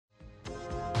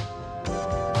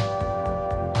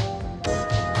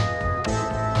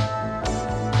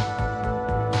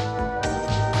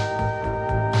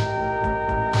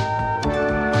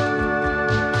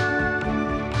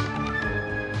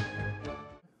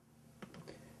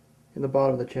In the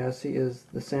bottom of the chassis is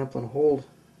the sample and hold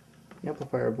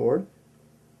amplifier board,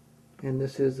 and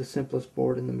this is the simplest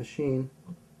board in the machine.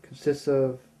 Consists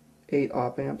of 8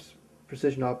 op amps,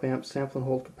 precision op amps, sample and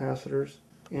hold capacitors,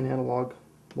 and analog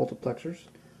multiplexers.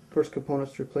 First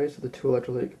components to replace are the 2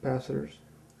 electrolytic capacitors.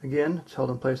 Again, it's held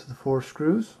in place with the 4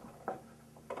 screws.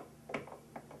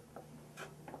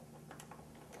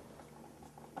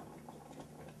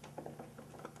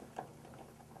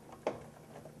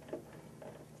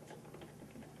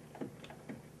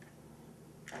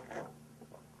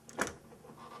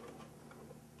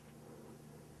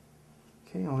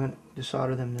 Okay, I'm going to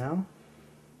desolder them now.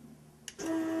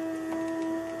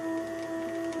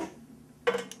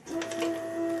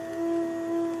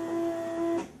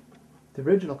 The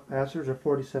original capacitors are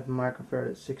 47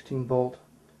 microfarad at 16 volt,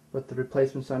 but the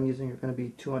replacements I'm using are going to be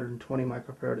 220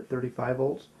 microfarad at 35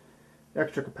 volts.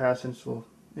 Extra capacitance will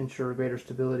ensure greater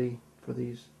stability for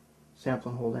these sample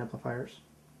and hold amplifiers.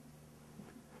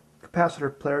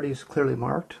 Capacitor polarity is clearly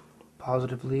marked.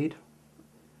 Positive lead,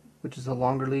 which is the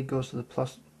longer lead, goes to the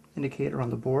plus indicator on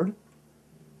the board.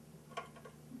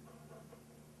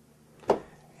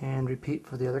 And repeat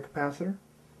for the other capacitor.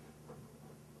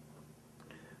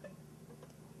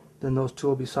 Then those two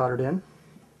will be soldered in.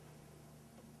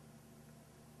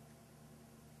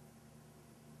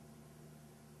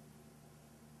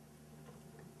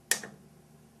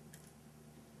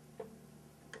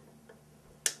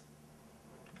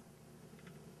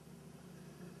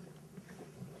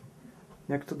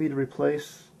 Next will be to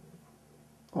replace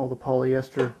all the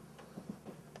polyester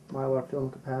mylar film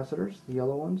capacitors, the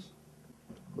yellow ones,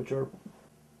 which are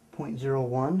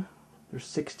 0.01. There's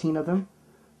 16 of them.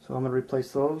 So I'm going to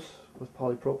replace those with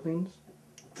polypropylenes.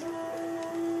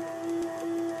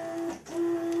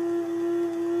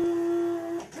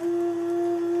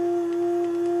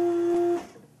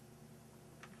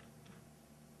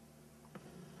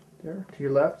 There, to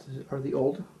your left are the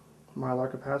old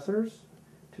mylar capacitors.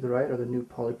 To the right are the new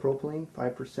polypropylene,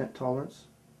 5% tolerance.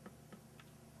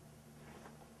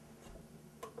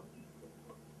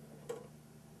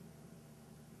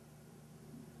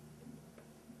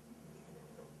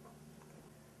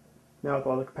 Now with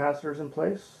all the capacitors in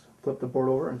place, flip the board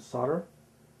over and solder.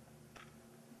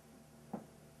 I'm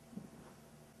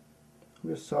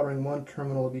just soldering one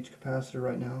terminal of each capacitor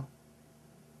right now,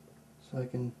 so I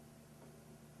can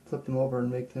flip them over and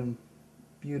make them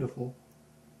beautiful.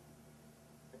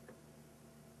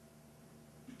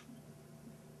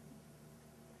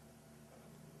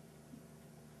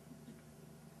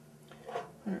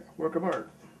 Alright, work of art.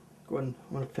 Go ahead and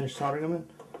I'm going to finish soldering them in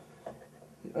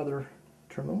the other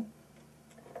terminal.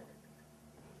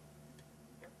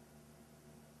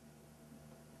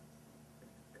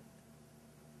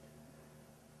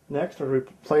 Next, I'll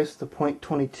replace the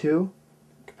 0.22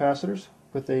 capacitors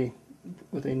with a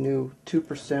new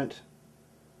 2%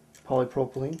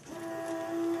 polypropylene.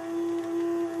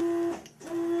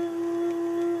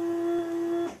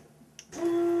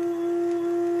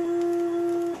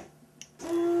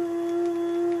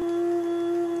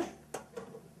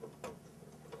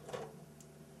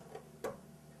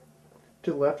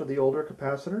 To the left are the older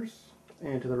capacitors,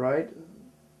 and to the right,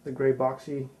 the gray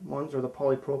boxy ones are the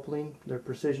polypropylene. They're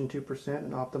precision 2%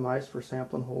 and optimized for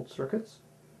sample and hold circuits.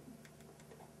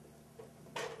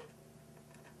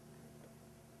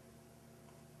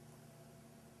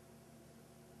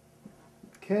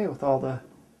 Okay, with all the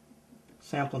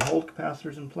sample and hold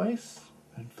capacitors in place,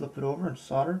 and flip it over and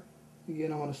solder.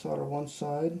 Again, I want to solder one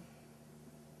side.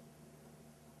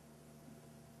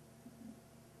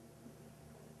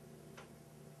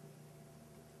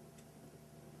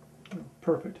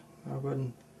 Perfect. I'll go ahead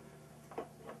and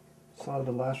solder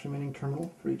the last remaining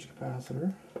terminal for each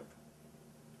capacitor.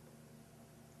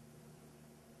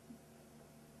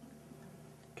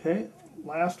 Okay,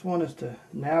 last one is to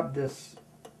nab this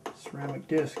ceramic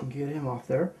disc and get him off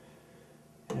there.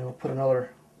 And we'll put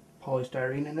another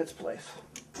polystyrene in its place.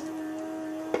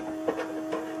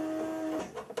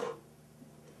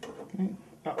 Okay,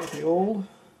 out with the old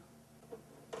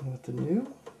and with the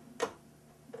new.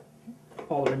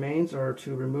 All that remains are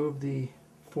to remove the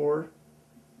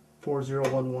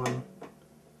 4011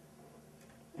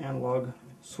 analog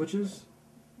switches,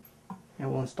 and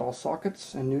we'll install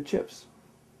sockets and new chips.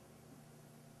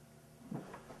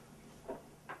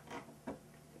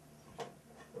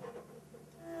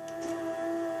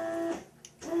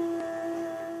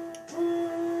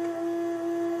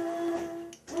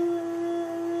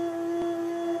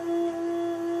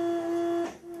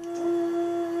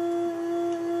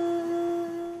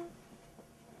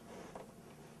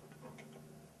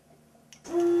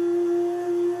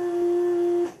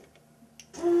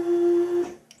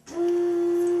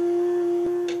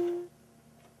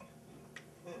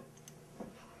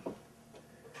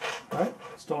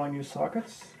 installing new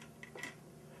sockets.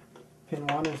 Pin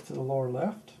 1 is to the lower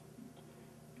left.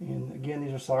 And again,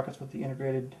 these are sockets with the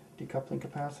integrated decoupling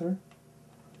capacitor.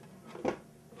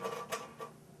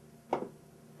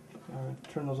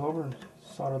 Turn those over and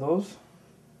solder those.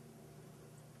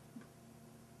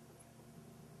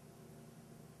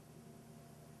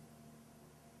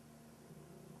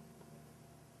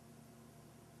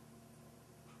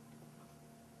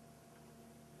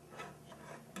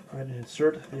 Go ahead and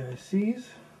insert the ICs.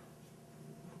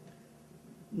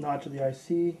 Notch of the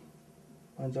IC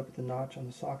lines up with the notch on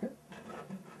the socket.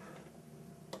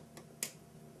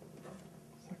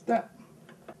 Just like that.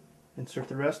 Insert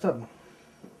the rest of them.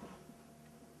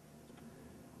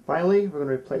 Finally, we're going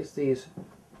to replace these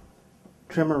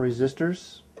trimmer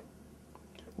resistors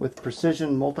with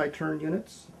precision multi-turn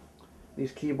units.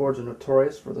 These keyboards are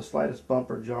notorious for the slightest bump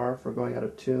or jar for going out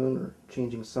of tune or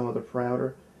changing some other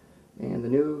parameter. And the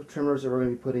new trimmers that we're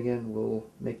going to be putting in will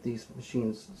make these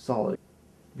machines solid.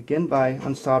 Begin by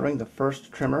unsoldering the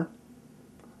first trimmer.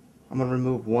 I'm going to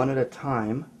remove one at a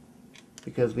time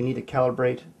because we need to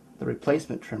calibrate the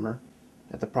replacement trimmer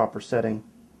at the proper setting.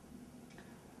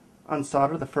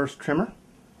 Unsolder the first trimmer.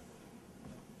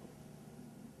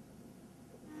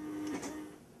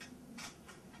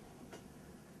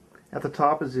 At the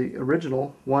top is the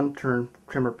original one-turn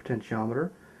trimmer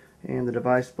potentiometer, and the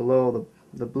device below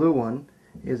the blue one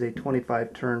is a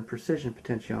 25-turn precision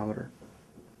potentiometer.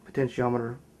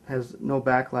 Potentiometer has no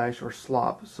backlash or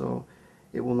slop, so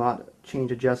it will not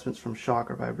change adjustments from shock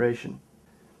or vibration.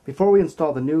 Before we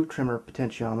install the new trimmer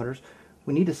potentiometers,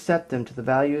 we need to set them to the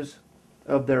values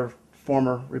of their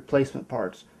former replacement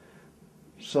parts.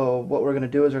 So what we're going to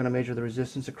do is we're going to measure the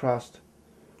resistance across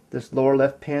this lower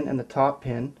left pin and the top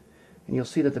pin, and you'll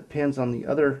see that the pins on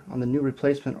the new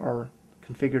replacement are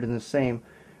configured in the same.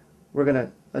 We're going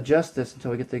to adjust this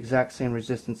until we get the exact same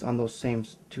resistance on those same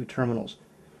two terminals.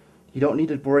 You don't need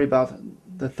to worry about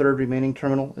the third remaining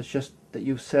terminal, it's just that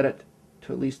you've set it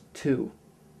to at least 2.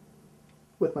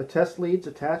 With my test leads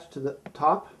attached to the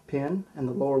top pin and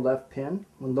the lower left pin,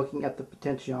 when looking at the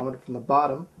potentiometer from the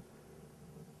bottom,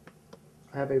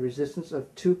 I have a resistance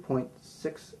of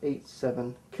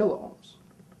 2.687 kiloohms.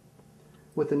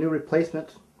 With the new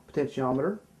replacement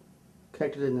potentiometer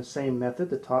connected in the same method,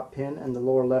 the top pin and the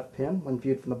lower left pin, when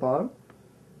viewed from the bottom,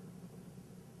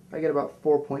 I get about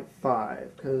 4.5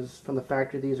 because from the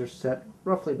factory these are set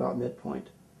roughly about midpoint.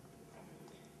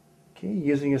 Okay,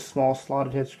 using a small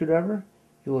slotted head screwdriver,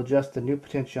 you'll adjust the new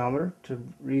potentiometer to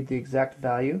read the exact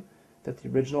value that the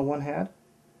original one had.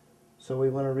 So we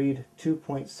want to read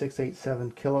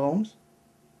 2.687 kiloohms.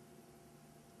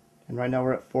 And right now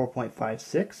we're at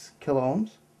 4.56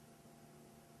 kiloohms.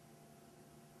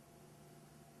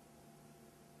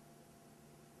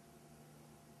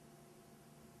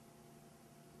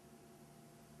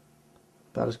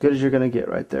 About as good as you're going to get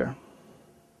right there.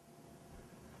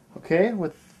 Okay,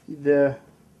 with the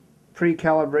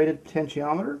pre-calibrated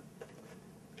potentiometer,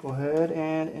 go ahead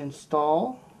and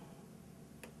install.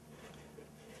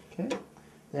 Okay,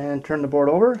 then turn the board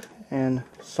over and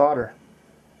solder.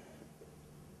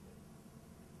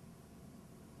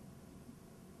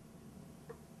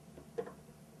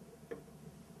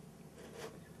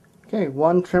 Okay,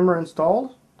 1 trimmer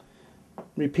installed.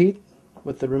 Repeat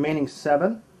with the remaining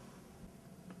 7,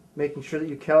 making sure that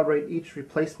you calibrate each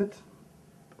replacement.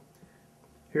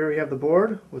 Here we have the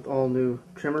board with all new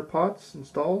trimmer pots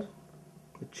installed.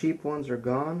 The cheap ones are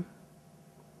gone.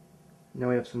 Now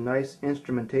we have some nice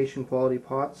instrumentation quality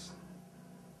pots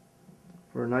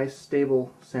for a nice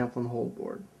stable sample and hold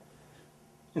board.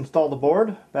 Install the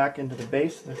board back into the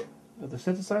base of the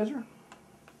synthesizer.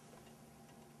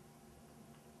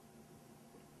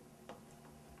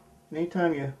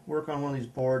 Anytime you work on one of these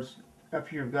boards,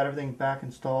 after you've got everything back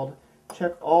installed,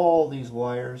 check all these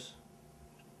wires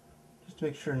just to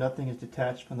make sure nothing is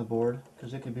detached from the board,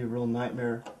 because it can be a real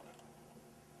nightmare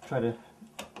try to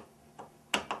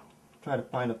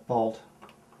find a fault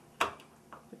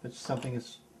if it's something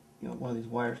that's, you know, one of these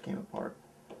wires came apart.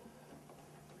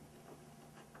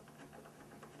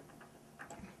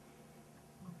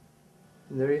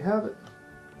 And there you have it.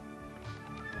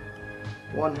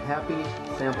 One happy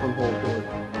sample and hold board.